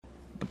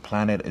The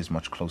planet is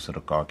much closer to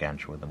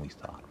Gargantua than we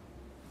thought.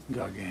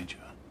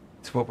 Gargantua.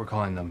 It's what we're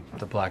calling them,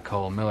 the black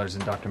hole. Miller's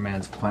and Dr.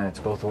 Mann's planets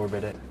both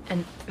orbit it.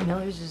 And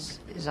Miller's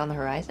is on the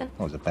horizon?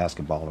 Oh, it's a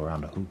basketball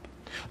around a hoop.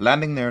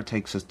 Landing there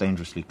takes us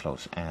dangerously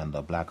close, and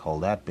a black hole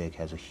that big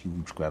has a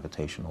huge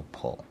gravitational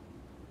pull.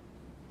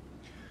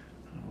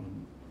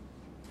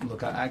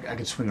 Look, I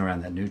could swing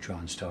around that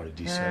neutron star to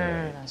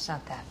decelerate. No, it's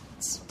not that.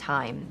 It's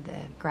time. The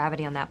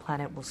gravity on that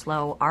planet will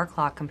slow our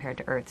clock compared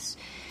to Earth's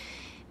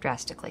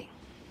drastically.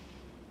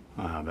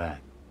 Oh, how bad?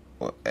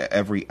 Well,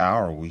 every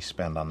hour we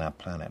spend on that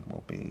planet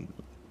will be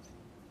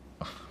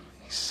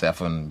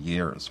 7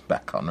 years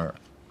back on Earth.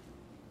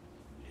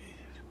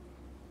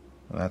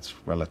 Well, that's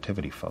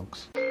relativity,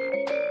 folks.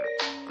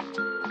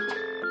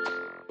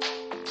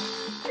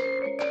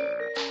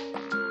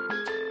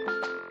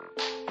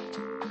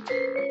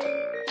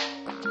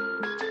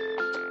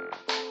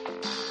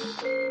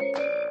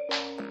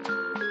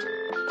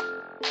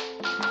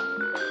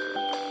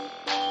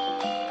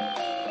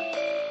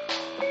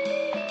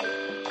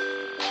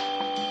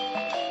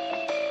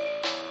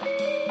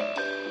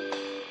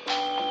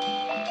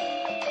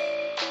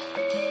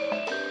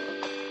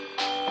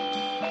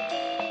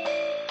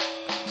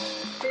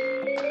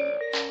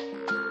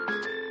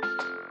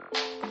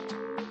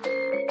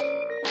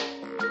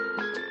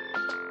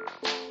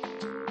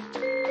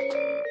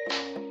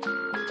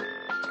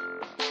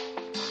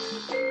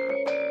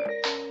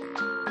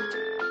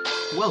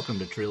 Welcome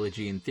to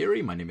Trilogy in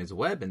Theory. My name is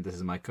Webb, and this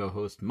is my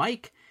co-host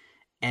Mike.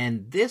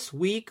 And this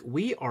week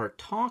we are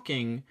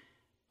talking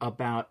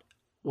about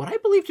what I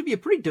believe to be a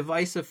pretty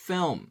divisive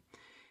film.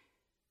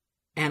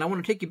 And I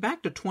want to take you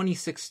back to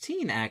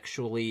 2016,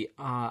 actually.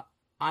 I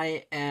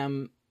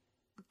am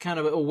kind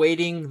of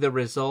awaiting the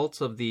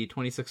results of the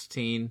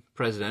 2016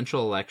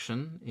 presidential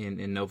election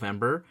in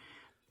November.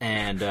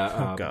 And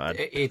oh, God.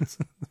 It's...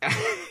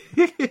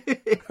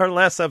 Our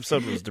last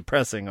episode was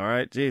depressing, all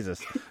right?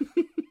 Jesus.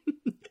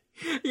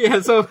 Yeah,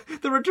 so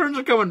the returns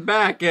are coming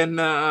back, and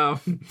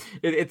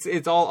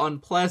it's all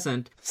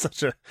unpleasant.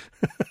 Such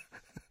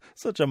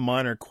a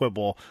minor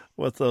quibble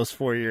with those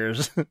 4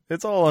 years.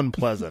 It's all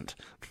unpleasant.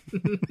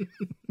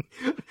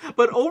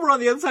 But over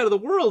on the other side of the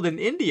world, in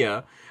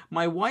India,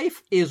 my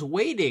wife is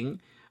waiting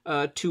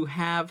to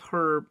have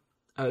her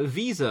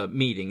visa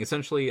meeting.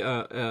 Essentially,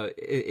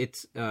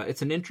 it's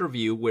an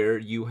interview where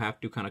you have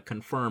to kind of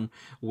confirm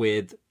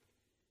with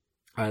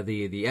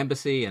the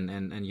embassy,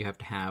 and you have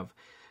to have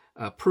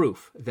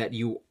proof that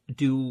you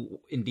do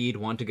indeed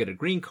want to get a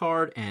green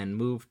card and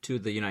move to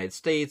the United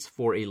States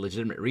for a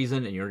legitimate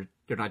reason, and you're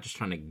not just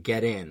trying to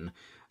get in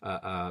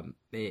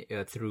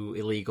through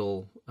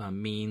illegal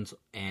means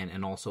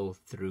and also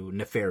through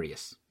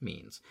nefarious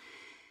means.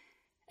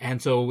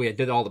 And so we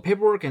did all the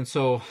paperwork, and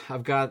so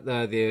I've got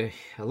the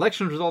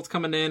election results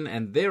coming in,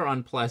 and they're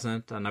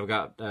unpleasant, and I've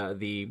got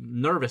the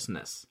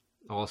nervousness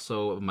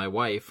also of my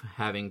wife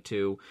having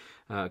to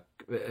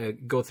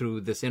go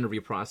through this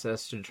interview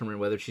process to determine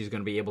whether she's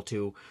going to be able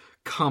to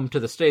come to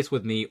the States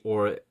with me,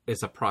 or is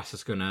the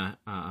process going to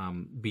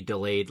be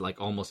delayed like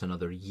almost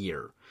another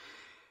year.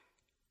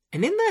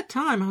 And in that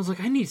time, I was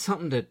like, I need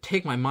something to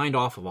take my mind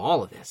off of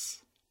all of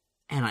this.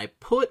 And I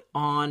put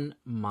on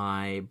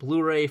my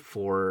Blu-ray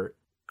for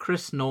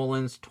Chris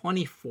Nolan's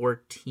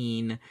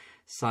 2014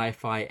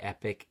 sci-fi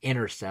epic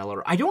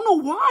Interstellar. I don't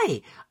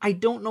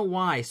know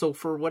why. So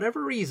for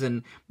whatever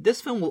reason,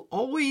 this film will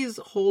always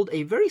hold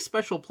a very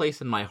special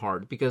place in my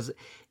heart because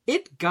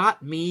it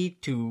got me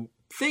to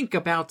think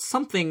about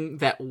something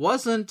that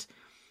wasn't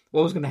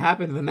what was going to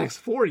happen in the next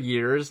 4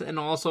 years, and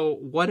also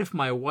what if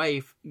my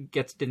wife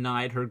gets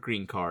denied her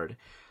green card.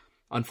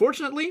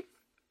 Unfortunately,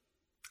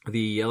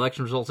 the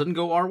election results didn't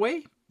go our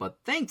way, but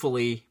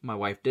thankfully my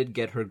wife did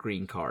get her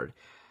green card.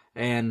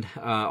 And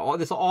all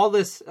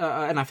this,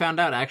 and I found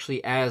out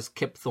actually as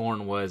Kip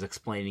Thorne was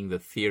explaining the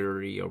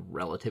theory of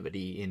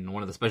relativity in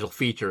one of the special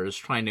features,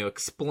 trying to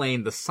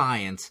explain the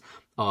science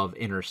of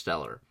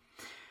Interstellar.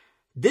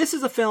 This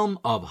is a film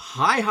of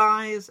high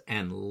highs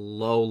and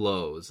low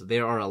lows.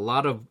 There are a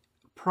lot of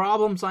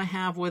problems I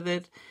have with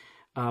it,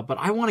 but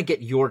I want to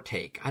get your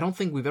take. I don't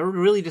think we've ever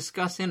really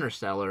discussed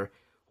Interstellar.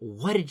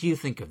 What did you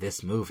think of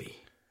this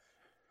movie?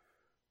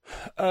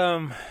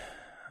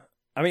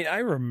 I mean, I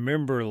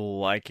remember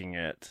liking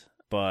it,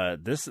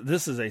 but this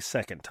is a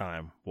second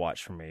time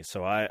watch for me.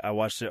 So I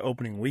watched it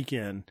opening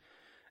weekend,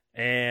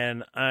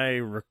 and I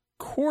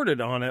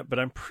recorded on it, but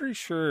I'm pretty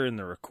sure in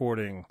the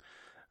recording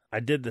I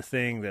did the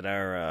thing that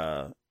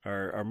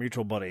our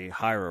mutual buddy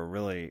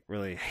Hyra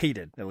really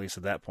hated, at least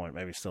at that point,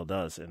 maybe still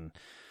does, in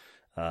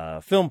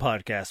film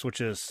podcast, which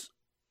is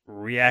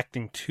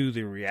reacting to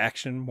the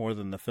reaction more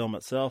than the film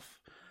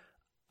itself.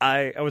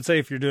 I would say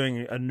if you're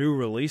doing a new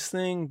release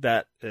thing,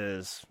 that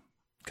is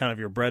kind of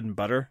your bread and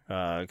butter,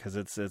 because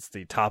it's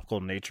the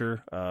topical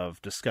nature of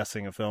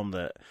discussing a film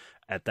that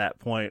at that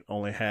point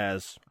only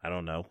has, I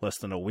don't know, less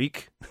than a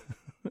week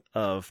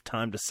of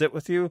time to sit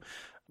with you.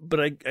 But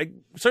I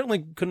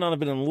certainly could not have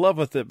been in love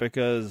with it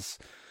because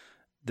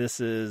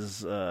This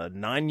is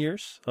 9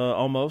 years,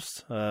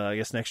 almost. I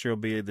guess next year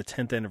will be the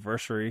 10th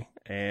anniversary,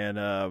 and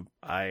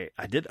I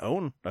did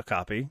own a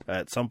copy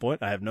at some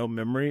point. I have no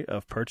memory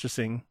of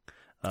purchasing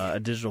a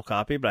digital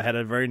copy, but I had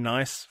a very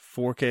nice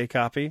 4K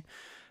copy,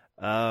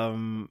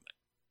 and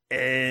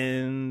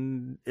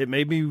it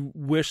made me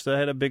wish that I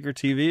had a bigger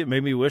TV. It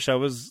made me wish I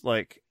was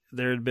like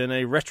there had been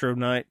a retro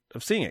night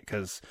of seeing it,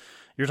 because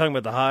you're talking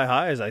about the high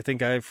highs. I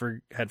think I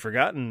had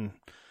forgotten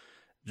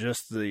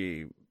just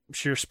the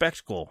sheer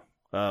spectacle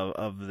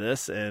of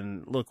this.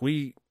 And look,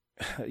 we,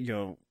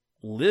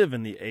 live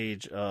in the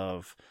age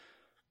of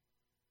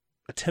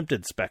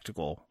attempted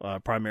spectacle,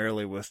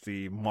 primarily with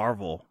the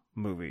Marvel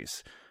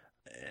movies.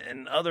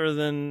 And other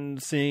than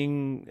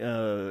seeing,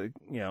 a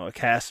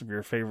cast of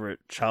your favorite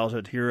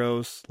childhood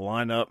heroes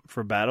line up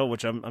for battle,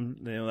 which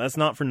that's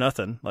not for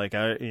nothing. Like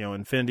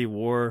Infinity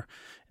War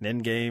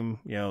and Endgame,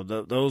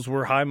 those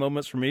were high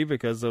moments for me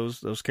because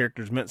those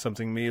characters meant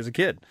something to me as a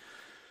kid.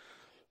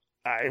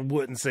 I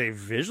wouldn't say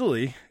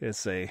visually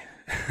it's a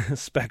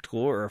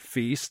spectacle or a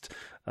feast,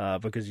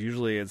 because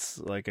usually it's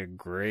like a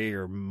gray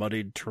or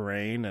muddied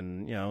terrain,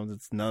 and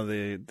it's none of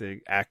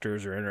the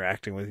actors are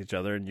interacting with each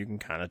other, and you can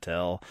kind of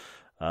tell.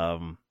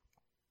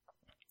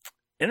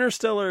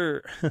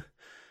 Interstellar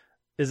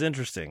is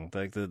interesting.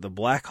 Like the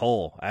black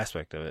hole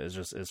aspect of it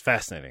is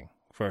fascinating.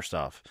 First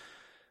off,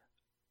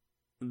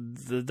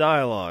 the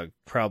dialogue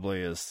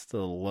probably is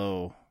the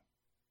low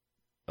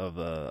of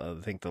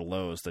I think the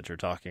lows that you're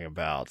talking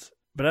about,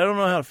 but I don't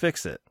know how to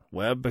fix it,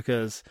 Webb,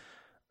 because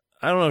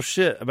I don't know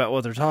shit about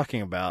what they're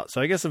talking about. So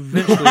I guess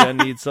eventually I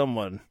need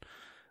someone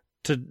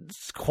to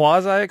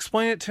quasi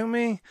explain it to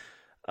me.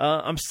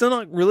 I'm still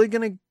not really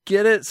going to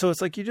get it. So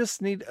it's like, you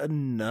just need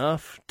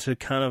enough to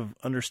kind of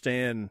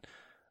understand,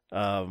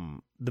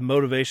 the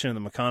motivation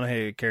of the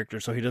McConaughey character,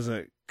 so he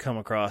doesn't come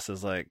across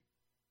as like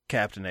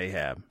Captain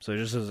Ahab. So he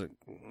just doesn't,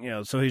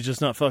 so he's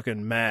just not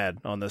fucking mad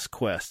on this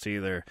quest to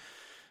either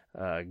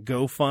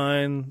go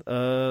find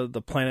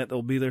the planet that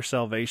will be their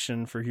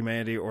salvation for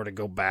humanity, or to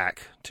go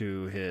back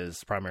to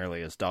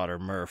primarily his daughter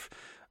Murph.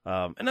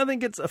 And I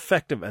think it's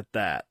effective at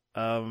that.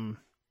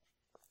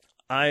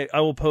 I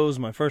will pose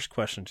my first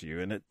question to you,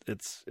 and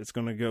it's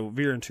going to go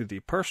veer into the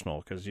personal,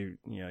 because you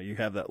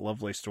have that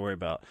lovely story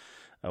about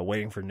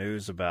waiting for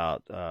news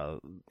about the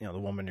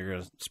woman you're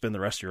going to spend the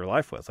rest of your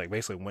life with. Like,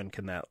 basically, when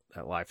can that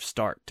life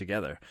start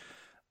together?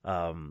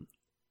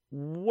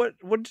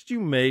 What did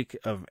you make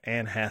of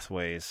Anne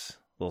Hathaway's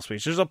little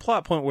speech? There's a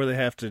plot point where they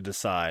have to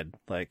decide,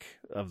 like,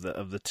 of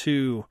the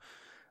two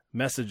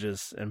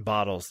messages and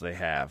bottles they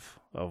have,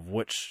 of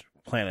which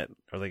planet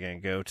are they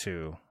going to go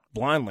to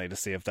blindly to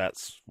see if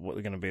that's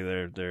what's going to be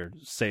their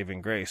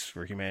saving grace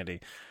for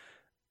humanity.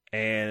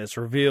 And it's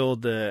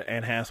revealed that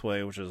Anne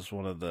Hathaway, which is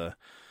one of the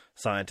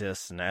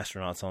scientists and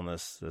astronauts on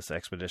this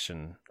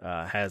expedition,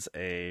 has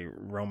a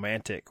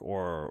romantic,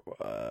 or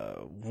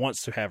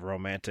wants to have a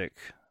romantic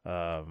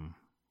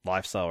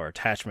lifestyle or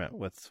attachment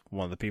with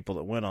one of the people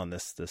that went on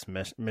this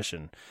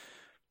mission.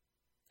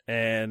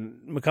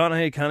 And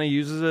McConaughey kind of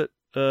uses it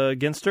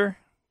against her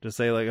to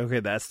say, like,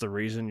 okay, that's the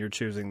reason you're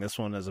choosing this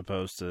one as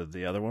opposed to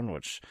the other one,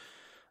 which,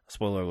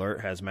 spoiler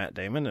alert, has Matt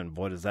Damon, and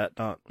boy, does that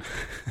not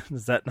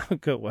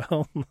go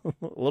well. A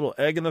little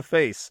egg in the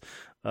face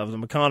of the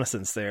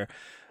reconnaissance there.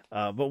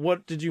 But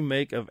what did you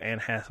make of Anne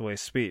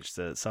Hathaway's speech,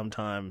 that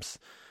sometimes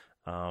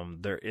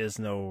there is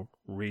no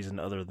reason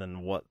other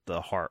than what the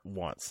heart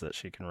wants, that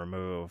she can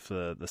remove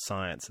the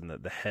science and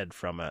the head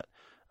from it?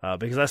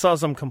 Because I saw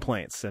some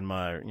complaints in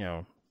my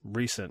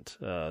recent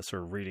sort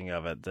of reading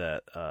of it,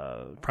 that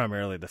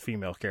primarily the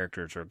female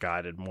characters are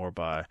guided more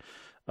by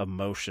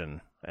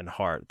emotion and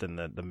heart than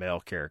the male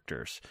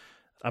characters.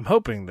 I'm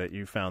hoping that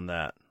you found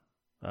that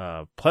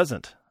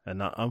pleasant and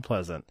not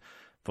unpleasant,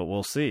 but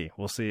we'll see.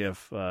 We'll see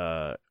if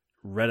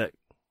Reddit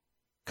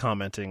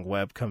commenting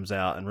web comes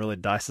out and really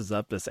dices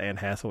up this Anne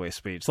Hathaway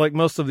speech, like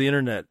most of the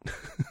internet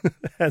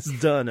has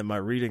done in my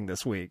reading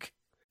this week.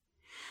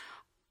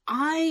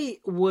 I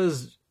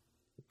was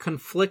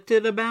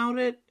conflicted about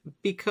it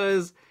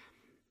because,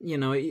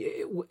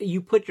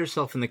 you put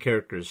yourself in the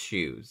character's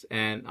shoes,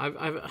 and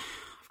I've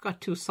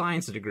got 2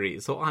 science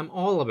degrees, so I'm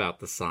all about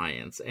the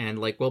science. And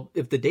like, well,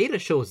 if the data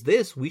shows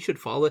this, we should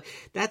follow it.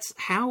 That's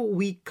how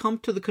we come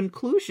to the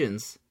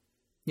conclusions,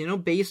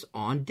 based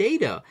on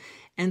data.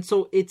 And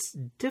so it's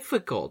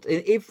difficult.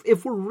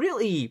 If we're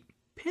really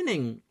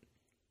pinning,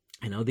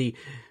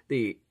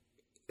 the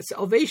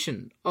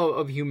salvation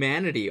of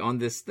humanity on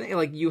this thing,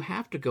 like, you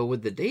have to go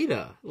with the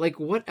data. Like,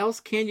 what else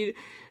can you...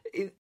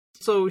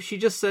 So she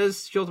just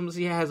says she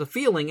ultimately has a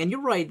feeling, and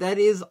you're right, that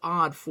is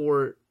odd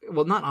for...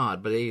 Well, not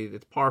odd, but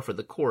it's par for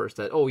the course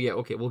that, oh yeah,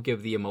 okay, we'll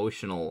give the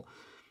emotional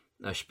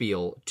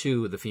spiel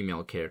to the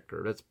female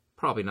character. That's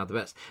probably not the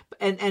best.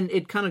 And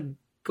it kind of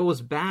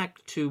goes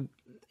back to,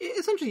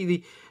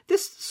 essentially,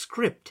 this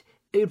script,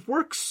 it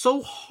works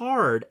so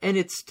hard, and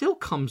it still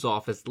comes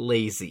off as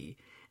lazy.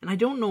 And I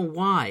don't know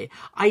why.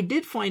 I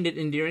did find it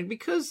endearing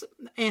because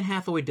Anne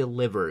Hathaway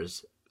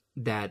delivers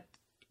that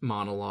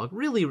monologue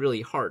really,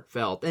 really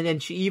heartfelt. And then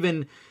she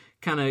even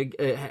kind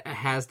of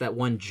has that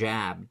one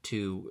jab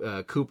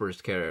to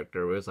Cooper's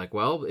character, where it's like,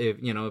 well, if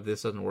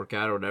this doesn't work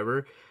out or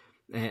whatever,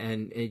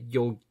 and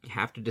you'll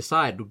have to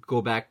decide to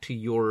go back to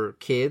your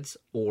kids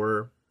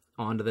or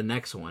on to the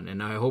next one.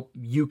 And I hope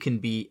you can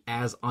be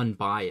as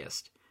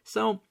unbiased.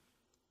 So,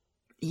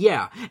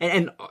 yeah.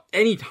 And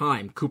any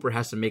time Cooper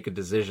has to make a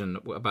decision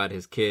about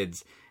his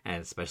kids,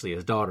 and especially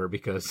his daughter,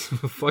 because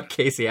fuck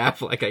Casey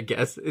Affleck, I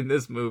guess, in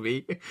this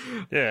movie.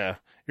 Yeah.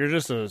 You're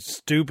just a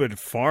stupid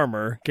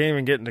farmer. Can't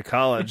even get into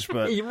college,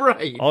 but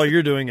right. All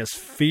you're doing is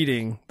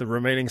feeding the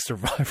remaining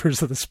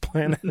survivors of this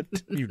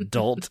planet, you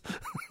dolt.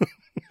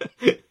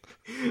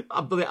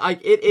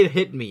 It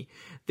hit me.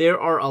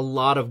 There are a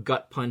lot of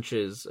gut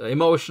punches,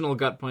 emotional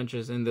gut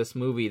punches in this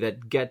movie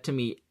that get to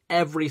me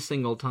every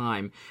single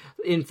time.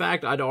 In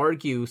fact, I'd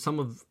argue some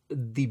of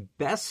the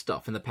best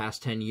stuff in the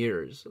past 10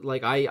 years.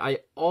 Like, I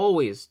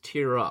always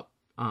tear up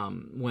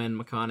when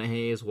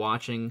McConaughey is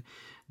watching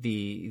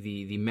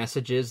the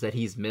messages that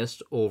he's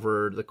missed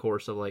over the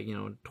course of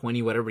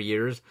 20 whatever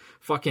years.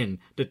 Fucking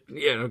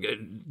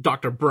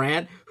Dr.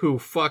 Brandt, who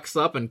fucks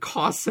up and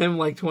costs him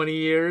 20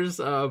 years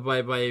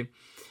by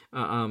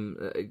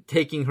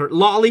taking her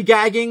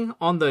lollygagging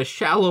on the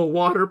shallow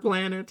water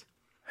planet.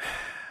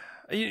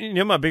 You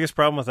know, my biggest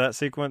problem with that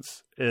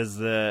sequence is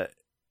that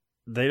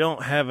they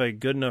don't have a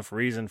good enough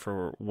reason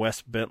for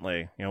Wes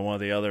Bentley, one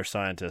of the other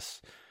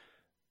scientists,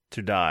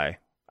 to die.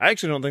 I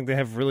actually don't think they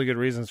have really good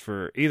reasons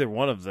for either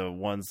one of the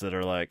ones that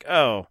are like,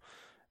 oh,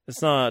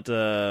 it's not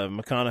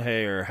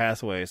McConaughey or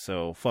Hathaway,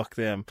 so fuck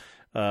them.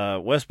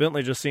 Wes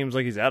Bentley just seems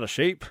like he's out of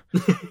shape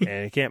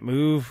and he can't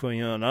move.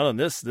 Not on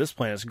this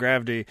planet's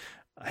gravity.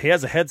 He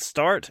has a head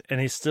start, and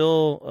he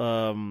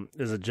still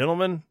is a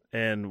gentleman.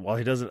 And while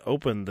he doesn't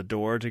open the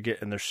door to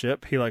get in their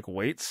ship, he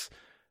waits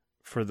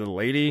for the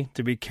lady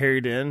to be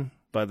carried in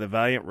by the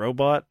Valiant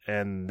robot,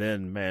 and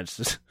then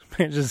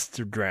manages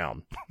to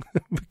drown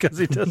because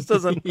he just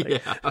doesn't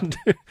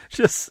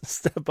just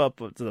step up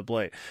to the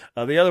plate.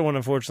 The other one,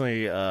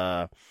 unfortunately,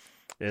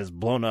 is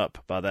blown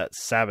up by that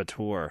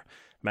saboteur,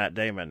 Matt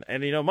Damon.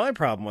 And my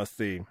problem with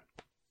the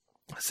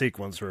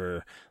sequence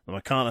where the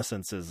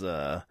reconnaissance is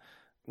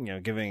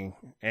giving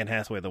Anne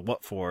Hathaway the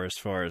what for as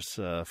far as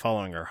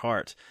following her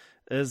heart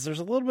is there's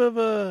a little bit of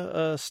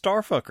a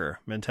starfucker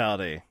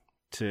mentality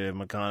to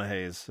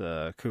McConaughey's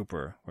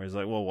Cooper, where he's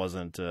like, well,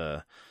 wasn't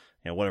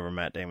whatever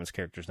Matt Damon's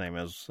character's name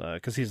is,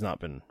 because he's not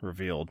been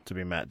revealed to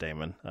be Matt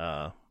Damon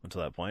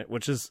until that point,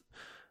 which is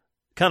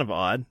kind of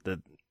odd that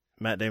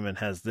Matt Damon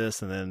has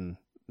this and then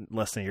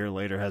less than a year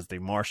later has The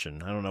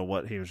Martian. I don't know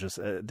what he was just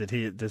did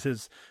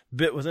his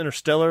bit with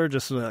Interstellar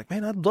just like,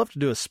 man, I'd love to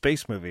do a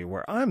space movie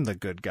where I'm the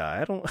good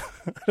guy. I don't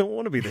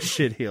want to be the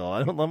shitheel.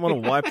 I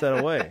want to wipe that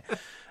away.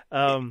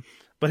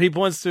 But he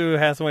points to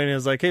Hathaway and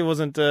is like, hey,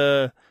 wasn't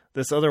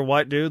this other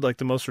white dude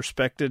the most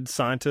respected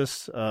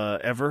scientist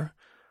ever?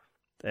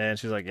 And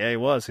she's like, yeah, he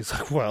was. He's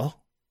like, well,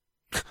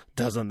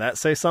 doesn't that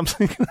say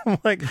something? I'm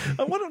like,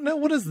 I want to know,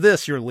 what is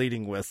this you're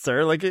leading with,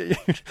 sir? I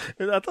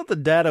thought the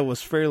data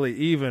was fairly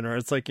even, or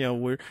it's like,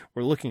 we're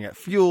looking at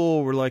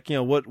fuel. We're like,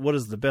 what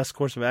is the best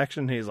course of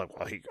action? And he's like,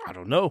 well, I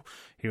don't know.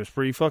 He was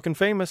pretty fucking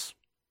famous.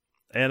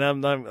 And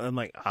I'm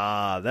like,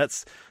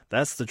 that's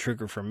the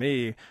trigger for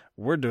me.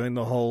 We're doing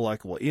the whole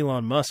well,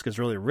 Elon Musk is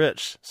really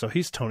rich, so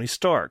he's Tony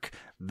Stark.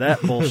 That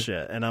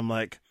bullshit. And I'm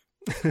like,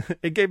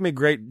 it gave me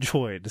great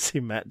joy to see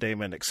Matt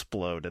Damon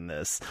explode in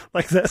this.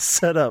 That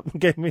setup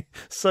gave me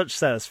such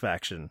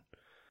satisfaction.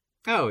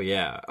 Oh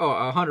yeah,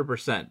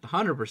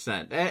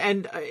 100%.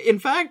 And in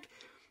fact,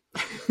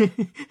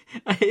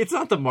 it's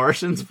not the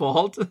Martian's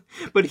fault,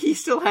 but he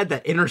still had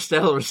that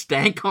interstellar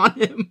stank on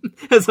him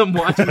as I'm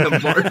watching The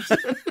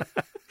Martian.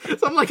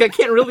 So I'm like, I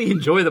can't really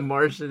enjoy The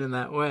Martian in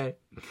that way.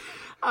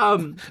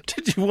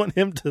 Did you want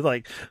him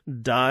to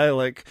die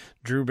like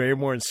Drew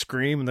Barrymore and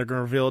scream, and they're going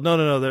to reveal?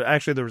 No.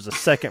 There was a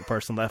second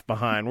person left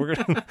behind.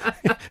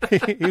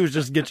 He was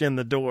just get you in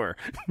the door.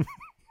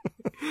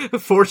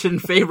 Fortune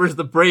favors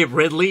the brave,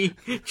 Ridley.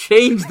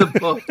 Change the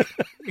book.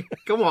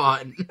 Come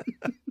on.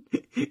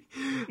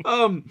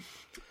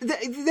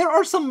 There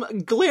are some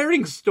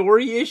glaring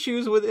story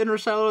issues with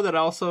Interstellar that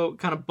also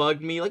kind of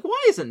bugged me.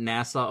 Why isn't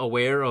NASA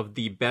aware of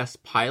the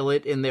best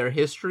pilot in their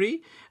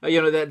history?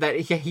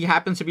 That he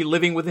happens to be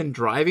living within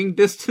driving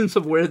distance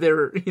of where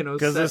they're,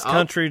 because this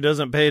country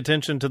doesn't pay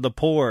attention to the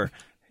poor.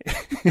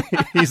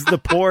 He's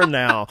the poor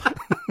now.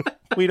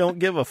 We don't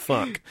give a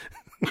fuck.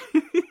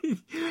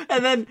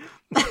 And then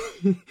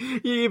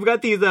you've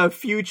got these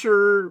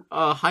future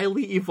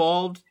highly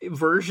evolved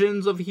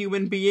versions of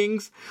human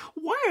beings.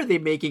 Why are they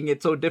making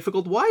it so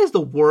difficult? Why is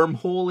the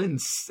wormhole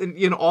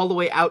in all the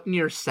way out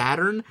near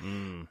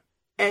Saturn?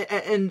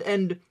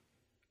 And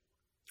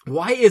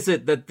why is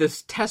it that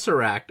this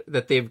tesseract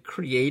that they've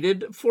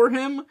created for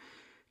him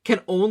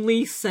can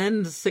only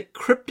send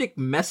cryptic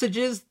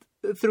messages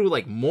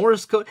through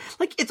Morse code?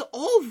 It's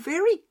all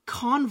very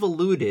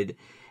convoluted.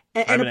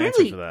 And I have an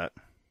apparently, answer for that.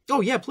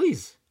 Oh yeah,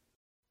 please.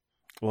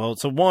 Well,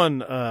 so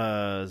one,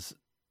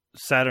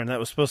 Saturn,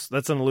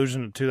 that's an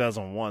allusion to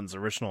 2001's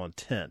original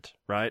intent,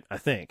 right? I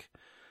think.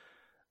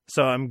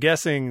 So I'm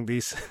guessing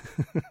these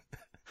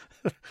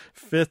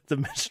fifth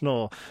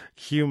dimensional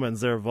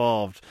humans that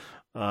evolved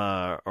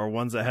are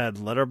ones that had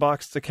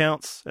letterboxed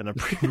accounts in a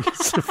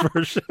previous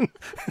version.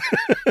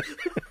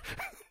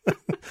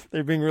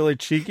 They're being really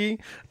cheeky.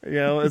 You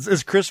know,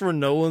 it's Christopher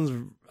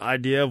Nolan's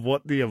idea of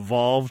what the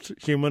evolved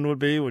human would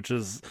be, which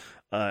is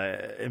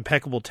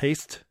impeccable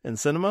taste in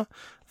cinema,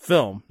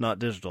 film, not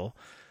digital.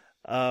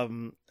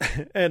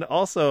 And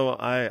also,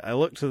 I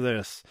looked to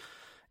this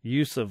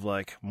use of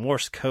like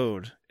Morse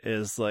code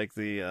is like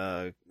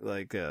the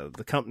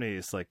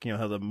companies, like, you know,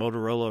 how the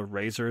Motorola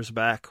Razor's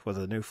back with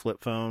a new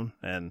flip phone,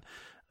 and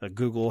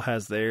Google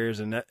has theirs,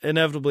 and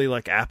inevitably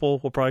like Apple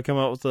will probably come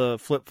out with a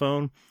flip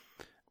phone,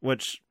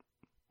 which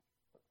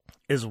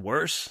is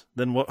worse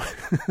than what,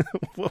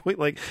 what we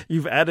like.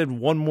 You've added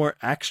one more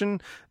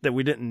action that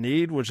we didn't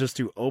need, which is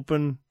to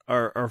open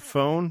our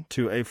phone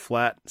to a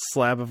flat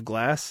slab of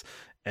glass.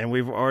 And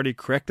we've already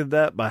corrected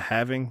that by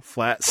having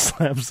flat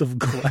slabs of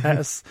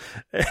glass.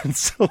 And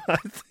so I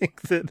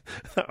think that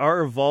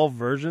our evolved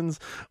versions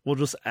will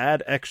just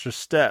add extra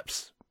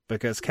steps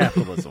because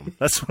capitalism.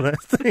 That's what I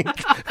think.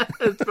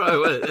 That's probably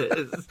what it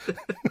is.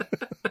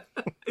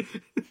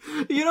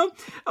 You know,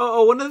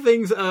 one of the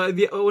things,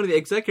 one of the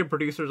executive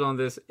producers on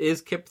this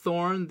is Kip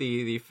Thorne,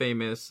 the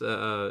famous,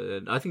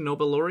 I think,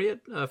 Nobel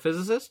laureate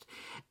physicist,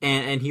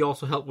 and he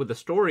also helped with the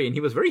story, and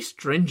he was very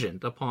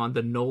stringent upon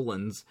the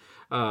Nolans.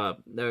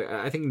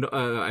 I think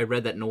I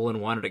read that Nolan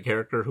wanted a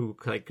character who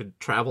could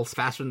travel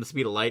faster than the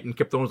speed of light, and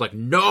Kip Thorne was like,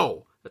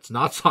 "No, that's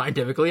not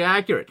scientifically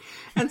accurate,"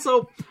 and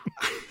so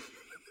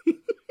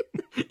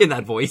in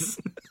that voice,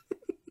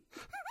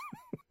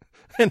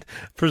 and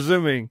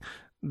presuming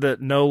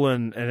that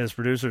Nolan and his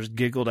producers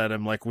giggled at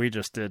him like we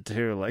just did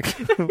too. Like,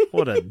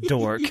 what a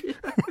dork.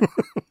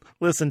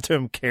 Listen to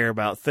him care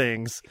about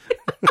things.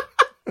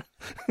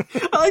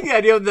 I like the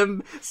idea of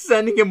them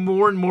sending him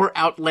more and more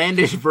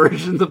outlandish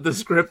versions of the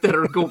script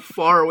that go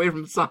far away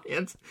from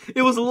science.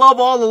 It was love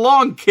all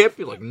along, Kip.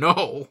 You're like,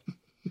 no.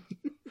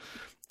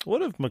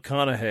 What if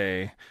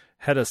McConaughey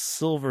had a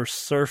silver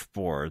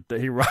surfboard that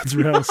he rides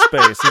around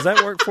space? Does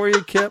that work for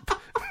you, Kip?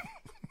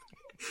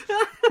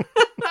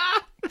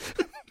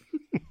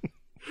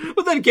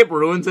 But then Kip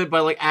ruins it by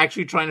like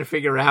actually trying to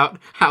figure out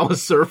how a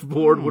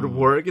surfboard would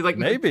work. He's like,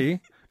 maybe.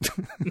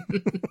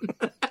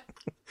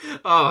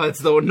 Oh,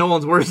 it's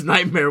Nolan's worst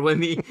nightmare when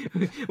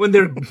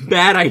their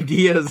bad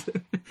ideas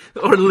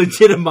are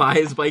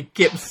legitimized by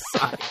Kip's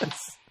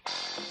science.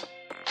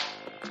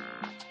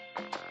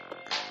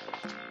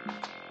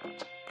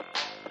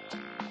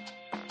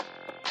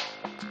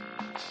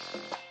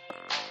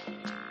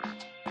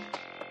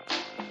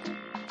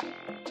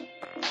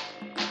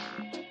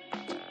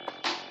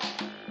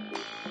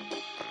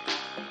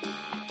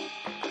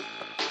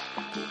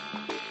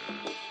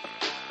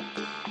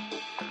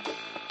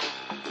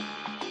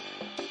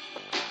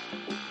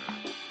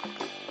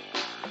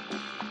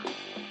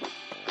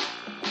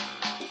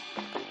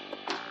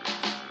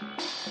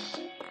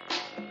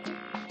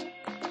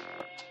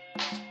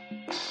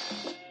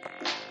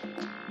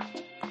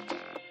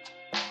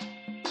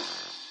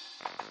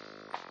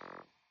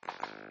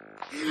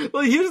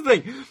 Well, here's the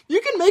thing.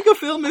 You can make a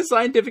film as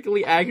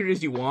scientifically accurate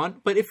as you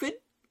want, but if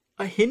it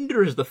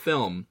hinders the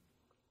film,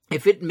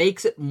 if it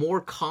makes it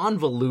more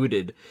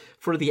convoluted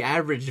for the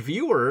average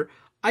viewer,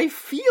 I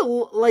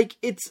feel like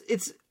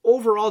it's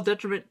overall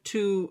detriment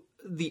to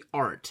the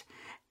art.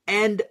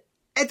 And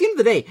at the end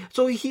of the day,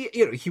 so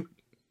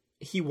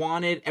he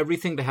wanted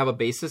everything to have a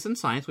basis in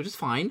science, which is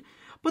fine.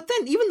 But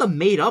then even the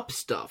made-up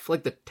stuff,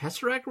 like the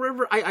Tesseract or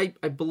whatever, I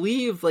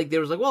believe like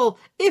there was like, well,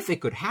 if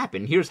it could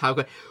happen, here's how it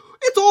could.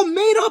 It's all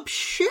made-up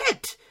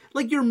shit!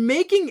 Like, you're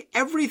making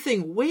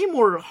everything way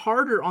more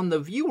harder on the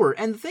viewer.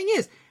 And the thing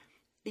is,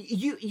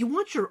 you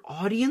want your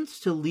audience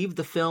to leave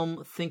the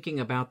film thinking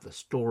about the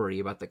story,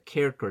 about the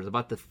characters,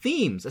 about the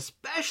themes,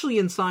 especially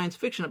in science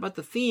fiction, about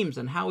the themes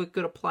and how it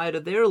could apply to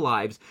their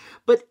lives.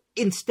 But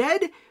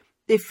instead,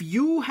 if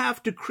you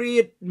have to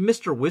create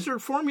Mr.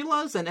 Wizard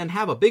formulas and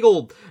have a big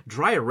old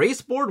dry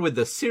erase board with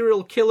the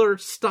serial killer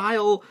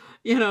style,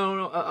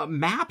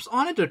 maps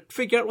on it to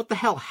figure out what the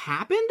hell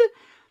happened,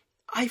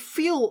 I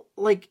feel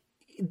like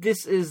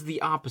this is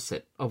the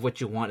opposite of what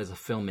you want as a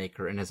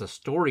filmmaker and as a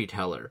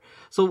storyteller.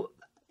 So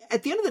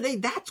at the end of the day,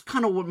 that's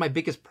kind of what my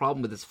biggest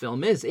problem with this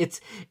film is.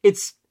 It's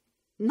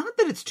not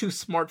that it's too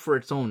smart for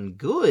its own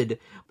good.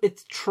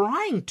 It's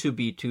trying to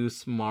be too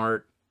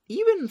smart,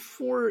 even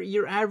for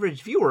your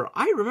average viewer.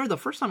 I remember the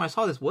first time I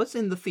saw this was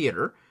in the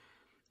theater,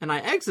 and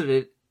I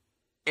exited,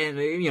 and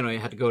I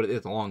had to go to.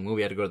 It's a long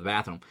movie. I had to go to the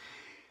bathroom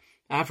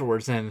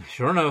afterwards, and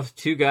sure enough,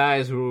 two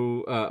guys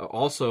who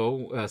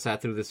also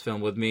sat through this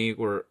film with me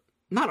were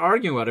not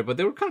arguing about it, but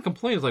they were kind of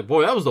complaining. It's like,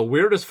 boy, that was the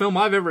weirdest film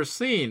I've ever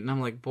seen. And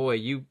I'm like, boy,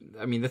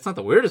 that's not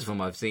the weirdest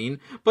film I've seen.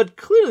 But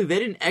clearly they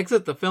didn't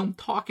exit the film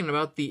talking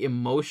about the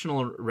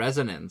emotional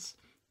resonance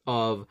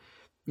of,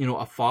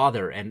 a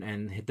father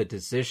and the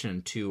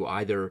decision to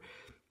either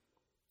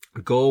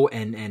go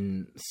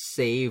and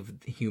save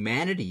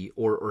humanity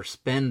or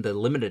spend the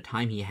limited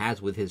time he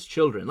has with his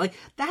children. Like,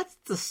 that's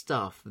the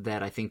stuff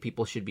that I think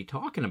people should be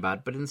talking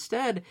about. But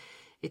instead,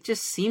 it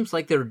just seems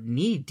like they're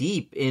knee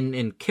deep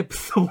in Kip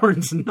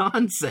Thorne's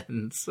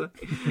nonsense. So,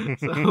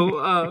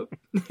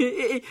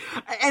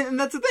 and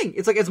that's the thing.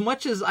 It's like, as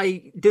much as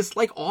I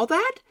dislike all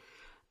that,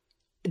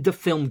 the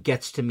film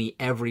gets to me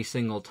every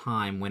single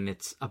time when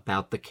it's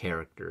about the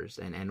characters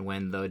and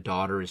when the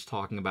daughter is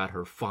talking about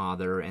her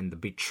father and the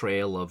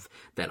betrayal of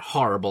that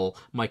horrible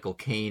Michael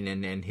Caine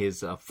and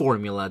his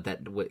formula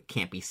that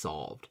can't be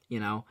solved, you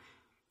know?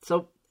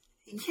 So,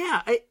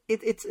 yeah,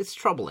 it's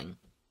troubling.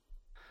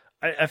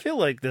 I feel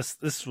like this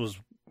was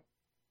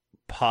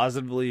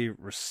positively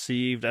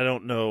received. I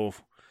don't know.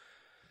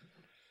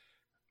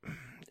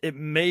 It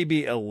may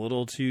be a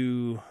little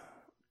too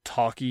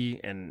talky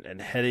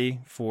and heady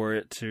for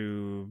it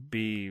to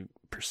be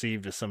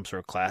perceived as some sort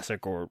of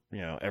classic or,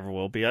 you know, ever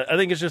will be. I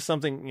think it's just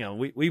something, you know,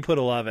 we put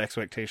a lot of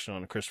expectation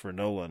on Christopher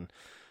Nolan,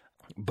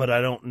 but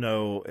I don't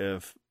know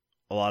if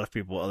a lot of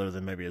people other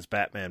than maybe his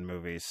Batman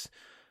movies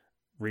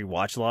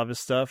rewatch a lot of his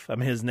stuff. I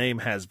mean, his name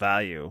has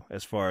value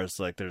as far as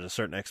like there's a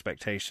certain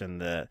expectation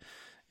that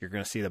you're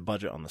going to see the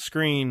budget on the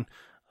screen.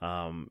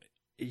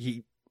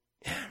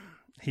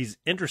 He's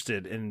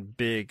interested in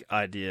big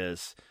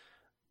ideas,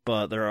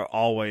 but they're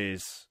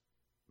always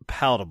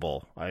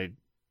palatable. I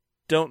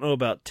don't know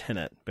about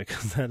Tenet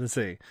because that is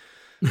a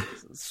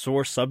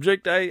sore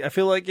subject. I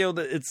feel like, you know,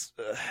 that it's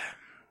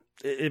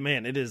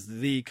it is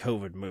the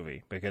COVID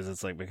movie because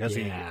it's like, because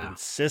he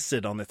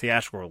insisted on the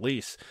theatrical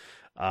release.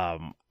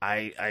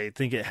 I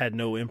think it had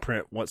no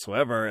imprint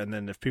whatsoever. And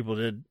then if people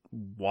did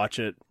watch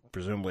it,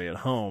 presumably at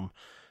home,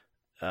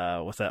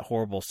 with that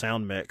horrible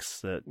sound mix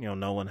that, you know,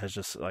 Nolan has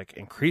just like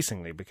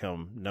increasingly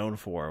become known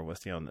for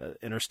with, you know,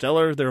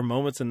 Interstellar. There are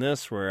moments in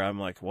this where I'm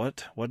like,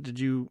 what did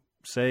you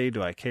say?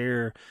 Do I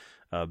care?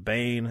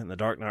 Bane and The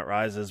Dark Knight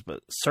Rises,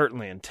 but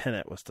certainly in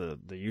Tenet with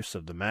the use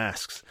of the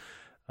masks.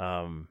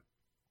 I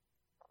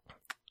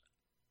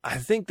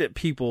think that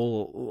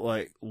people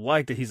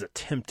like that he's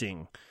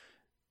attempting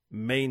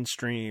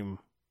mainstream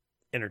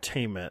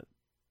entertainment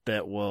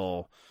that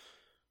will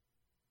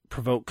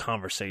provoke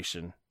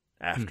conversation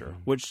after,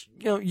 which,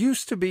 you know,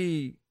 used to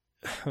be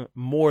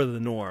more the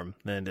norm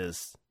than it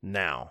is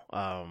now.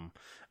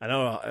 I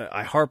know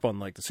I harp on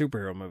like the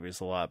superhero movies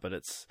a lot, but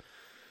it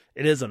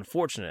is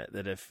unfortunate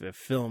that if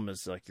film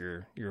is like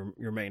your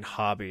main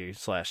hobby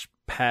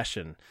 /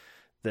 passion,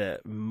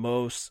 that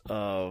most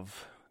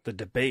of the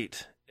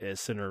debate is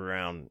centered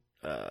around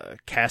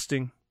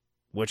casting.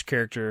 Which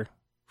character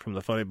from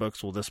the funny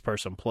books will this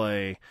person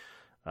play?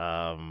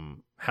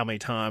 How many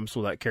times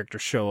will that character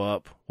show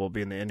up? Will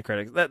be in the end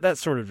credits? That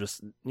sort of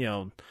just, you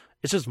know,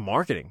 it's just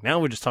marketing. Now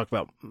we just talk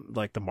about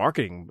like the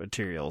marketing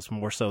materials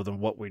more so than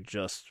what we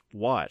just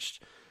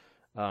watched.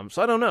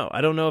 So I don't know.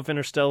 I don't know if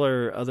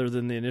Interstellar, other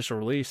than the initial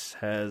release,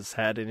 has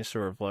had any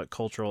sort of like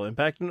cultural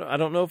impact. I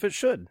don't know if it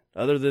should,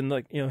 other than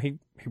like, you know, he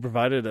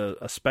provided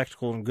a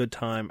spectacle and good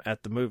time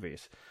at the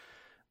movies.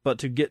 But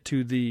to get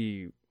to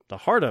the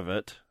heart of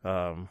it,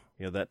 you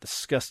know, that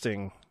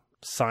disgusting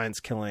science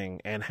killing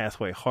Anne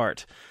Hathaway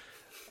heart,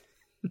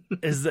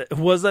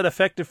 was that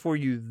effective for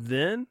you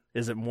then?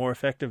 Is it more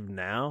effective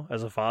now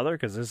as a father?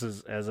 Because this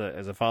is as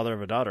a father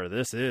of a daughter,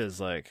 this is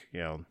like, you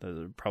know,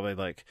 probably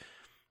like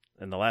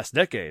in the last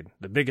decade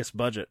the biggest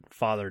budget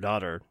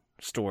father-daughter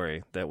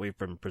story that we've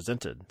been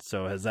presented.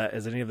 So has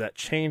any of that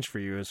changed for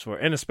you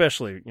and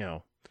especially, you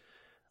know,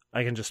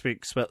 I can just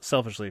speak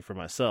selfishly for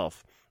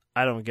myself.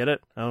 I don't get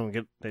it. I don't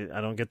get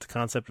the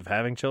concept of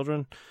having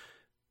children.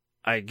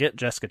 I get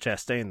Jessica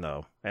Chastain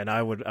though, and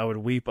I would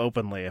weep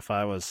openly if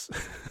I was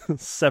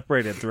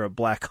separated through a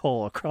black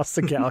hole across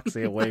the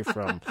galaxy away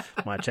from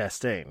my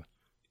Chastain.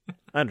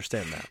 I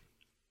understand that.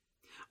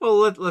 Well,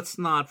 let's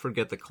not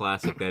forget the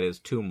classic that is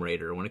Tomb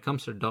Raider. When it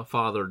comes to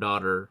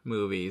father-daughter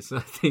movies, I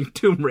think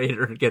Tomb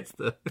Raider gets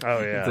the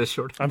the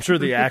short. I'm sure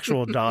the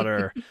actual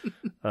daughter,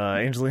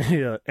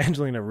 Angelina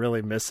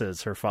really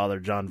misses her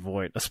father, John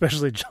Voight,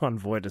 especially John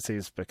Voight as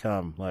he's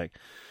become. Like,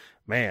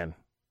 man,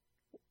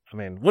 I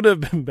mean, would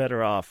have been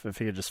better off if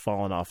he had just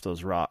fallen off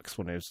those rocks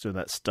when he was doing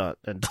that stunt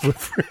and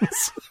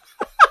Deliverance.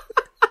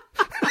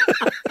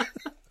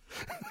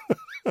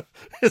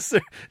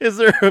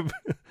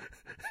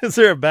 Is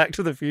there a Back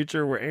to the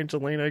Future where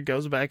Angelina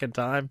goes back in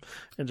time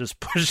and just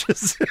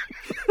pushes him?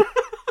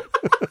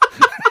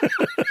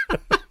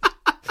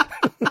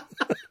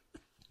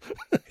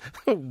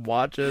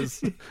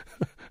 Watches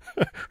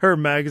her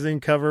magazine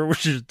cover where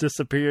she just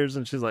disappears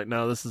and she's like,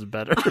 no, this is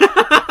better.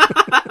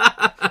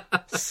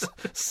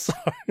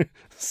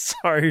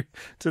 Sorry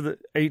to the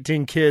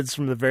 18 kids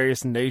from the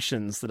various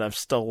nations that I've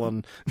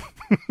stolen.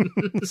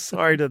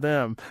 Sorry to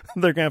them.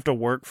 They're going to have to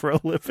work for a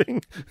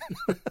living.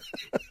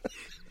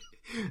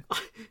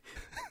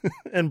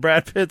 And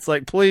Brad Pitt's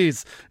like,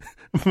 please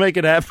make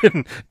it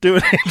happen. Do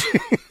it.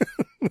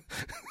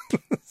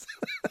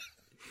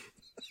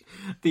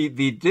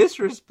 the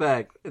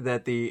disrespect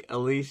that the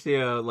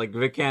Alicia like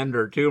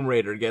Vikander Tomb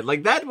Raider get,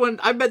 like that one,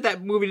 I bet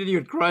that movie didn't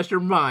even cross your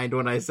mind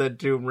when I said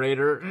Tomb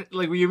Raider.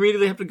 Like we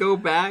immediately have to go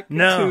back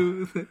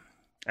to.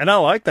 And I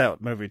like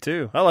that movie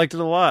too. I liked it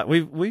a lot.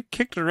 We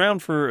kicked it around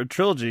for a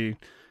trilogy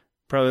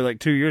probably like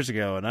 2 years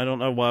ago, and I don't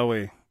know why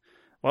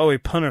we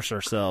punish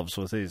ourselves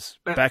with these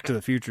Back to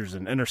the Futures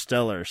and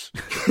Interstellars.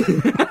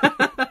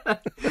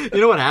 You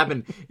know what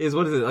happened is,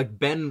 what is it, like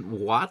Ben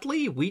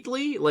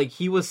Wheatley? Like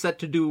he was set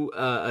to do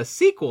a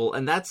sequel,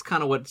 and that's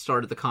kind of what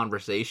started the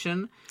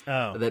conversation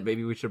that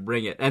maybe we should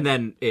bring it. And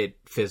then it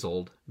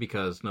fizzled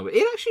because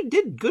it actually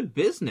did good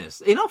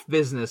business, enough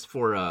business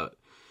for a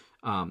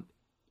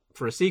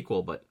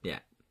sequel. But yeah,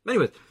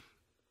 anyways,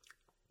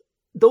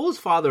 those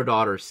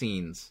father-daughter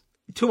scenes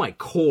to my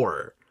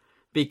core,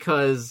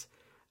 because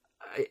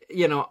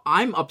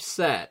I'm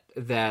upset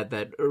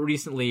that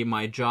recently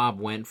my job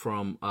went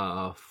from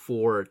a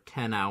 4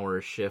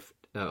 10-hour shift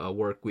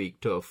work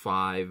week to a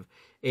 5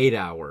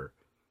 8-hour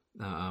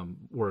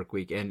work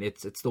week, and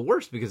it's the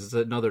worst because it's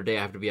another day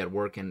I have to be at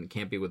work and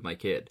can't be with my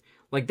kid.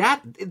 Like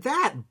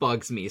that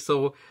bugs me.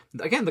 So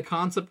again, the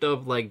concept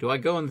of like, do I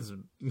go in this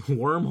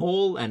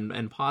wormhole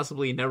and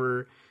possibly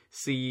never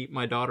see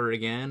my daughter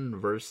again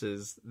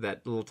versus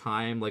that little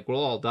time, like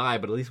we'll all die,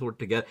 but at least we're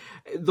together.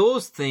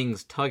 Those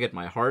things tug at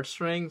my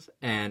heartstrings,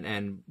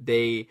 and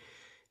they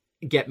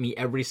get me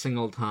every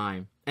single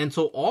time. And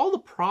so all the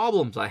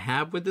problems I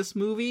have with this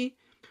movie,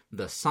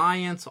 the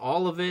science,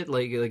 all of it,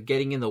 like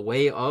getting in the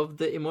way of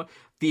the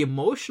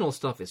emotional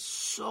stuff is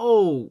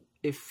so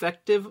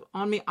effective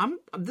on me.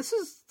 This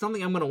is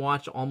something I'm going to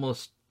watch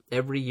almost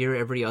every year,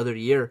 every other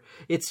year.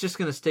 It's just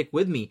going to stick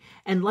with me.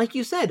 And like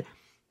you said,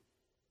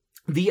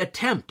 the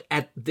attempt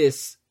at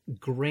this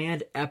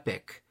grand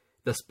epic,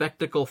 the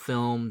spectacle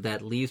film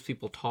that leaves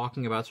people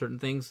talking about certain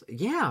things.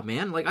 Yeah,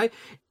 man. Like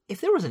if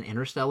there was an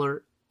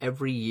Interstellar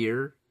every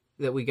year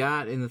that we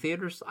got in the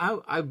theaters,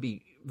 I'd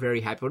be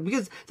very happy with it,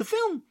 because the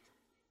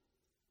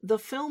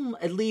film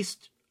at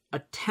least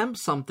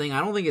attempts something. I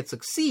don't think it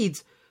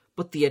succeeds,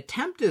 but the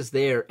attempt is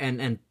there,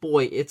 and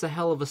boy, it's a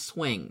hell of a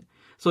swing.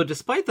 So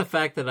despite the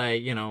fact that I,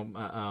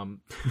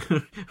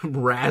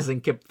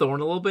 razzing Kip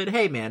Thorne a little bit,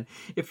 hey man,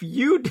 if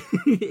you're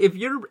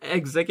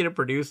executive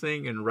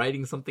producing and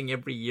writing something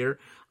every year,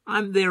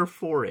 I'm there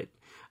for it.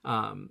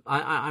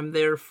 I'm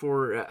there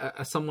for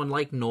someone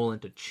like Nolan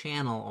to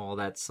channel all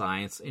that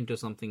science into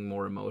something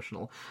more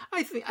emotional.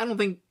 I don't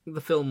think the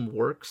film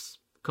works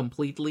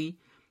completely,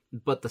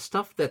 but the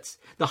stuff that's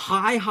the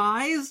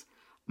highs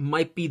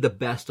might be the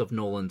best of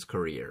Nolan's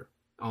career.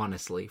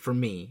 Honestly, for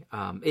me,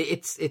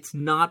 it's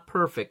not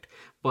perfect,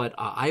 but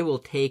I will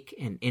take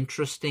an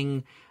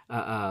interesting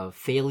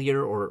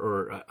failure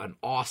or an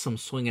awesome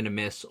swing and a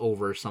miss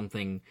over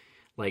something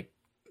like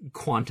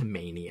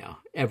Quantumania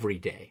every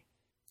day.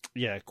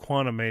 Yeah,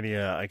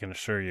 Quantumania, I can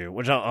assure you,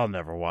 which I'll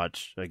never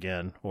watch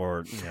again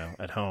or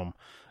at home,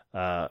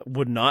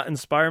 would not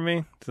inspire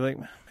me to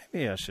think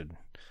maybe I should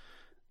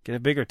get a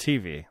bigger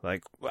TV.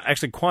 Like,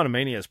 actually,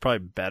 Quantumania is probably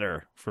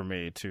better for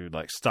me to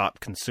like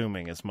stop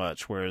consuming as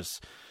much. Whereas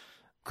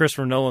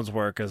Christopher Nolan's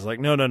work is like,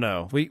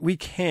 no, we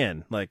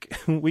can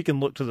we can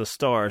look to the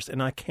stars,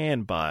 and I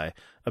can buy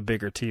a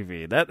bigger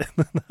TV. That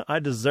I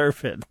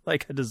deserve it.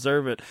 Like, I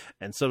deserve it,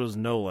 and so does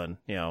Nolan.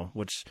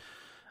 Which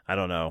I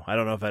don't know. I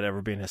don't know if I'd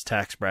ever be in his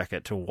tax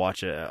bracket to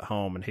watch it at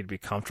home, and he'd be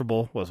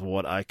comfortable with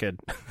what I could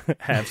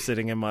have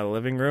sitting in my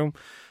living room.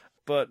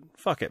 But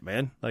fuck it,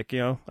 man. Like,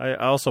 I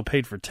also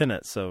paid for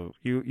Tenet, so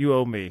you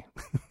owe me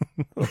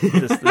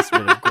this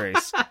bit of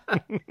grace.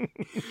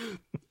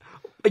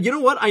 You know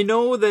what? I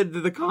know that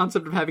the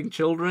concept of having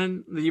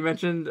children that you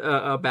mentioned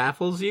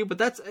baffles you, but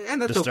that's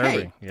disturbing.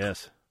 Okay.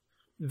 Yes,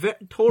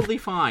 totally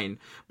fine.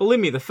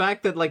 Believe me, the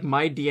fact that like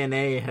my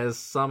DNA has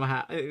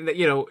somehow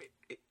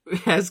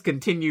has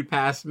continued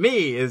past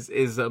me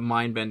is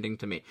mind bending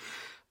to me.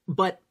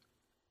 But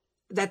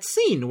that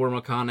scene where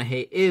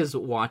McConaughey is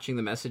watching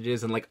the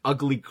messages and like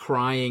ugly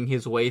crying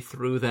his way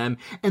through them,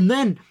 and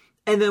then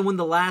when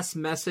the last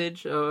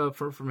message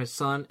from his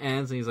son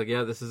ends, and he's like,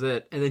 "Yeah, this is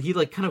it," and then he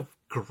like kind of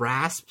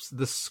grasps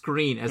the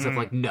screen as if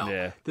like,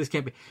 "No, this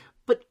can't be."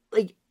 But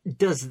like,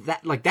 does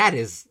that like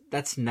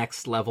that's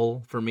next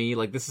level for me?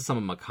 Like, this is some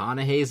of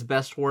McConaughey's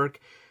best work.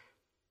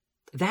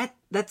 That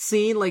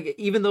scene, like,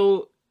 even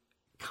though,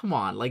 come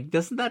on, like,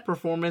 doesn't that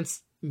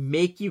performance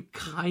make you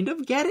kind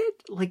of get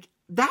it? Like,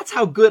 that's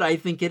how good I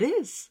think it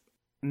is.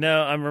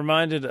 No, I'm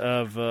reminded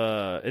of,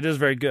 it is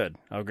very good,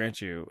 I'll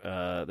grant you.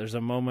 There's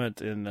a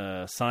moment in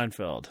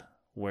Seinfeld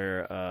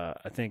where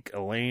I think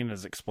Elaine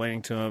is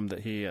explaining to him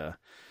that he,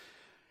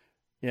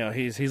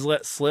 he's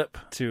let slip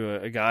to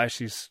a guy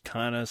she's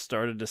kind of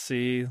started to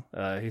see.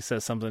 He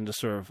says something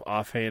just sort of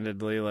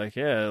offhandedly like,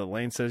 yeah,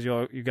 Elaine says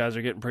you guys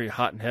are getting pretty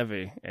hot and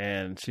heavy.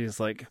 And she's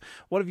like,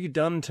 what have you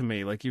done to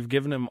me? Like, you've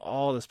given him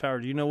all this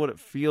power. Do you know what it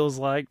feels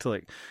like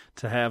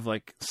to have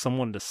like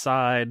someone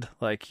decide,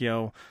 like,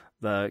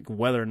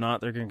 whether or not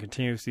they're going to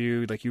continue with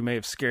you? Like, you may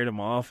have scared him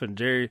off. And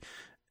Jerry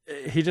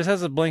he just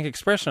has a blank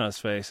expression on his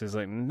face. He's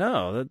like,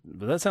 no,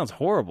 that sounds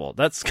horrible.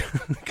 That's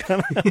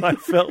kind of how I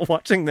felt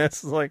watching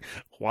this. It's like,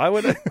 why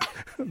would I,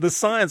 the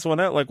science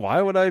went out, like,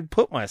 why would I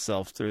put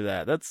myself through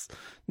that? That's,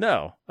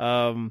 no.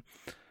 I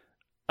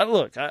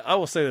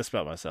will say this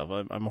about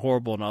myself. I'm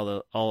horrible in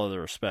all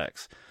other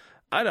respects.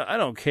 I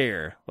don't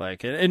care.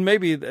 Like, and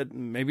maybe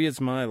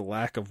it's my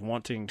lack of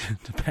wanting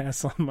to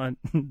pass on my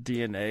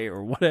DNA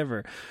or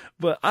whatever.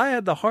 But I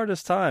had the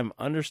hardest time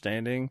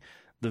understanding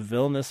the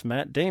villainous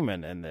Matt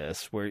Damon in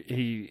this, where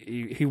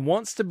he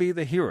wants to be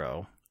the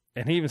hero,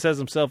 and he even says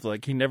himself,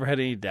 like, he never had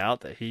any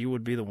doubt that he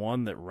would be the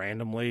one that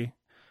randomly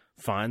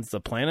finds the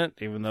planet,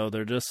 even though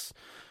they're just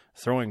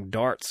throwing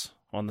darts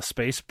on the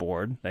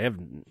spaceport. They have,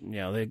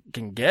 they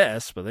can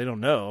guess, but they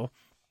don't know.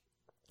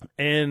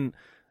 And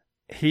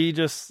he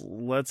just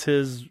lets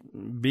his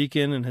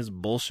beacon and his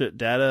bullshit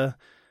data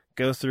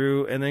go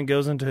through, and then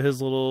goes into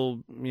his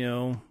little,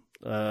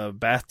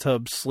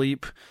 bathtub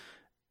sleep,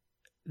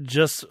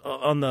 just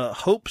on the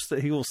hopes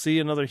that he will see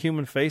another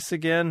human face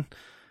again.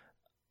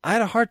 I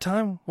had a hard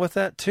time with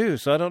that too.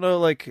 So I don't know,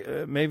 like,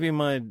 maybe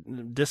my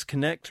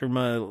disconnect or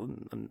my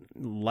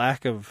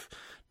lack of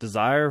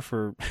desire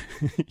for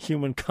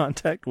human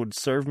contact would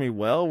serve me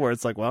well, where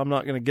it's like, well, I'm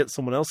not going to get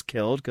someone else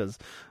killed because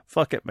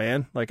fuck it,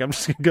 man. Like, I'm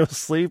just going to go to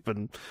sleep,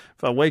 and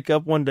if I wake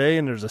up one day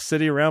and there's a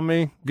city around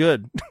me,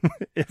 good.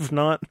 If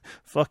not,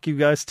 fuck you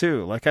guys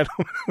too. Like, I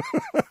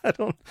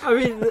I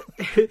mean,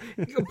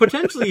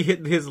 potentially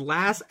his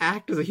last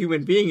act as a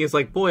human being is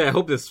like, boy, I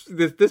hope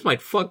this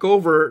might fuck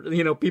over,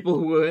 people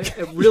who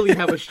really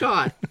have a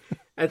shot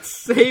at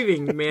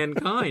saving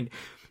mankind.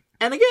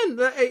 And again,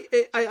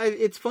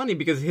 it's funny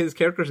because his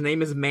character's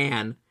name is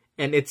Man,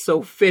 and it's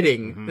so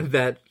fitting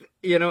that,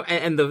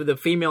 and the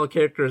female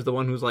character is the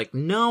one who's like,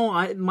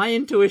 no, my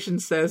intuition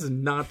says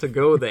not to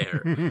go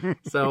there.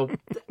 So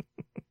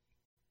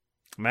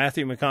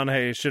Matthew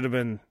McConaughey should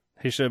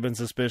have been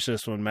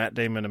suspicious when Matt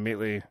Damon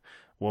immediately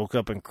woke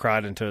up and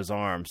cried into his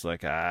arms,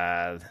 like,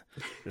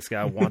 this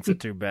guy wants it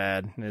too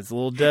bad. It's a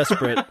little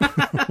desperate,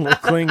 a little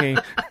clingy.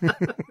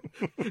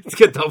 Let's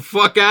get the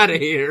fuck out of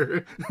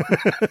here.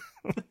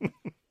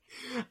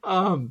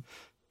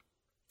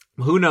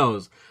 Who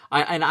knows?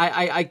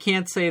 I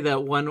can't say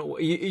that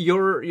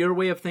your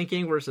way of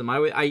thinking versus my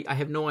way. I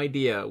have no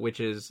idea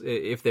which is,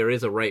 if there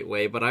is a right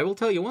way. But I will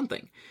tell you one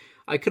thing: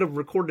 I could have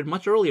recorded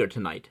much earlier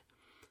tonight,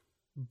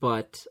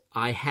 but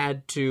I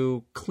had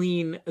to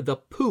clean the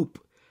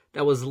poop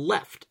that was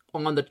left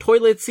on the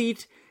toilet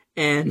seat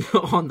and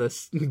on the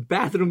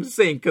bathroom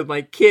sink because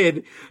my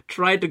kid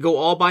tried to go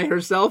all by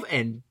herself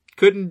and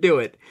couldn't do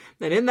it.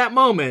 And in that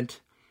moment,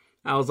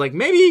 I was like,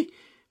 maybe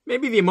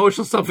the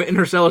emotional stuff in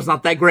Interstellar is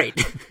not that great.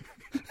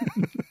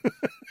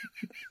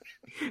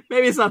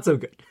 Maybe it's not so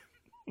good.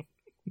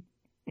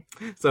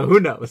 So who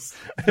knows?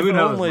 Who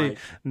knows? Only Mike?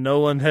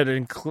 Nolan had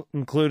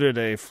included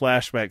a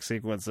flashback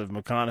sequence of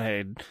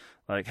McConaughey,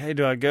 like, hey,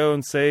 do I go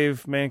and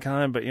save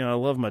mankind? But, I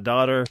love my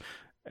daughter.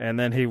 And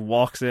then he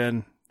walks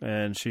in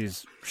and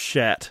she's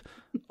shat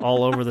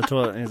all over the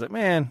toilet. And he's like,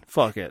 man,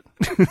 fuck it.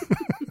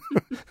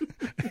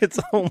 It's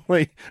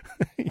only,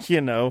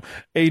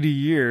 80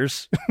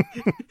 years.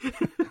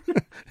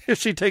 If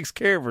she takes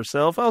care of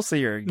herself, I'll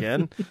see her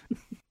again.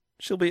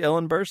 She'll be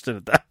Ellen Burstyn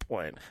at that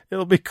point.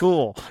 It'll be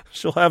cool.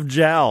 She'll have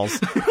jowls.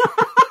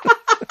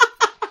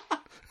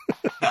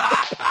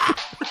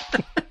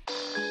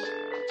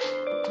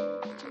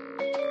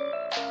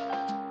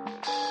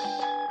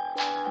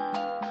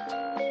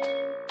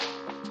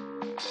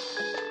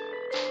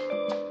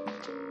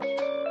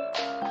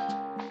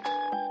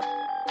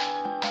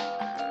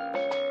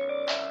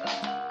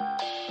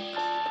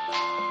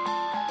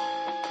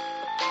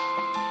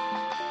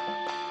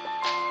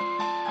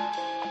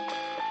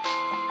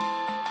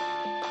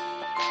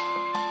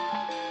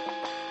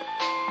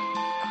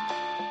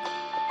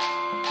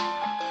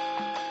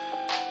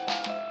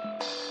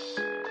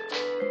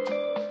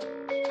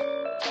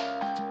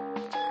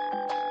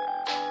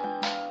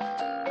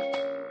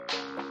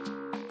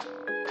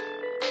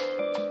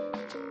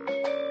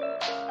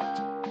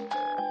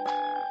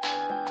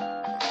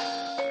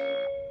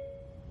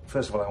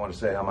 First of all, I want to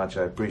say how much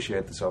I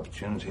appreciate this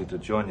opportunity to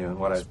join you in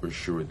what I... We're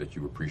sure that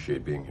you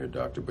appreciate being here,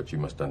 Doctor, but you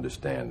must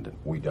understand,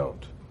 we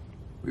don't.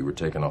 We were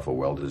taken off a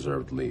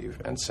well-deserved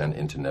leave and sent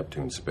into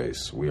Neptune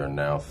space. We are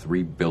now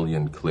 3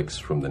 billion clicks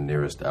from the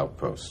nearest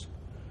outpost.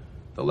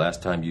 The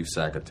last time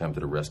USAC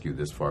attempted a rescue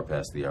this far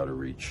past the outer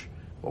reach,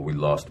 well, we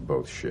lost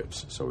both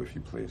ships, so if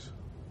you please.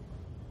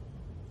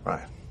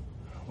 Right.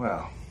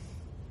 Well,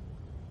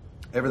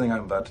 everything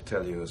I'm about to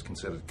tell you is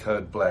considered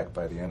code black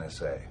by the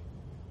NSA.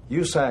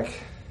 USAC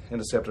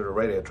intercepted a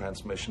radio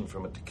transmission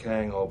from a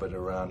decaying orbit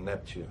around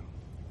Neptune.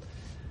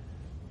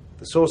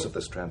 The source of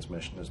this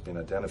transmission has been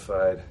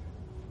identified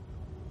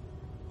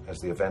as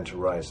the Event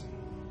Horizon.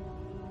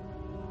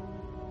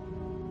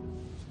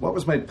 What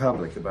was made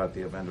public about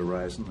the Event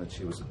Horizon, that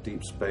she was a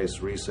deep space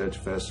research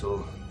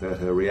vessel, that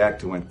her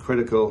reactor went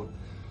critical,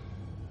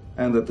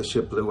 and that the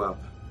ship blew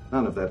up,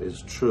 none of that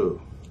is true.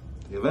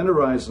 The Event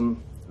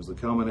Horizon was the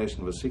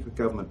culmination of a secret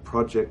government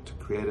project to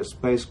create a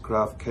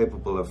spacecraft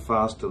capable of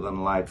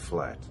faster-than-light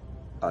flight.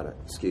 Oh, no,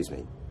 excuse me.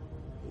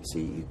 You see,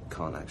 you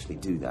can't actually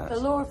do that. The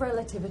law of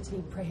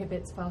relativity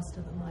prohibits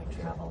faster-than-light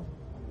travel.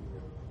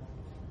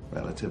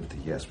 Relativity,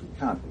 yes, we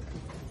can't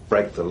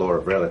break the law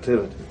of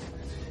relativity.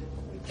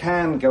 We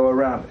can go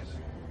around it.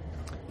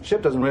 The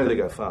ship doesn't really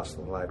go faster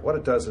than light. What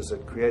it does is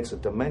it creates a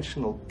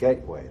dimensional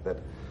gateway that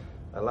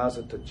allows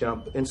it to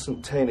jump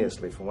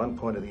instantaneously from one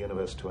point of the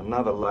universe to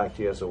another light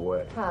years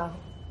away. How?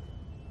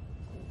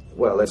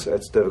 Well, it's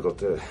difficult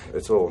to...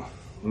 It's all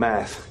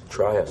math.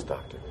 Try us,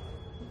 Doctor.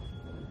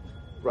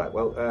 Right,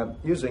 well,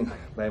 using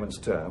layman's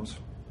terms,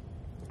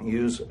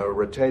 use a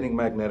rotating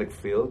magnetic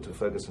field to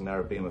focus a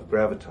narrow beam of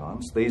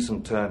gravitons. These,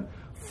 in turn,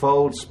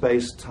 fold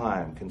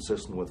space-time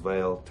consistent with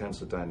Weyl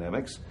tensor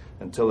dynamics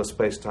until the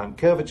space-time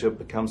curvature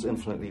becomes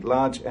infinitely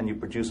large and you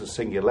produce a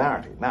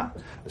singularity. Now,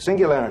 the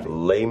singularity...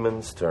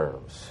 Layman's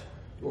terms.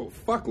 Well,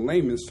 fuck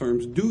layman's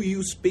terms. Do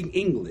you speak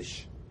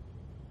English?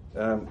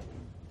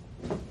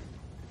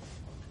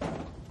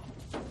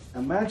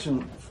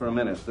 Imagine for a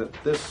minute that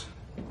this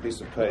piece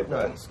of paper... No,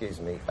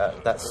 excuse me.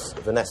 That's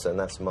Vanessa and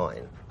that's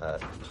mine.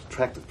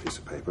 Attractive piece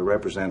of paper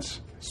represents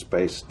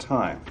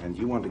space-time, and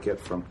you want to get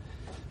from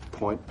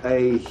point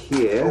A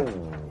here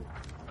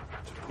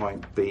to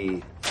point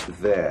B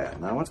there.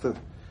 Now, what's the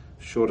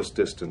shortest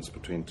distance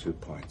between 2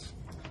 points?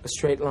 A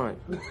straight line.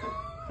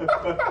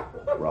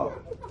 Wrong.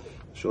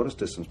 The shortest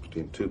distance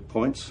between 2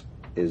 points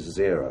is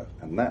 0,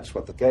 and that's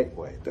what the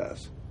gateway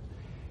does.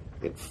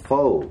 It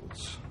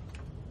folds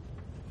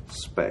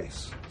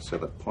space so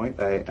that point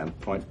A and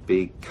point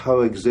B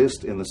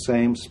coexist in the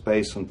same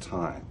space and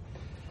time.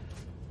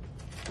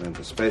 When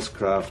the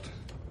spacecraft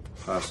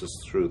passes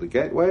through the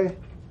gateway,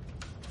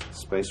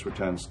 space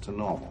returns to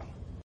normal.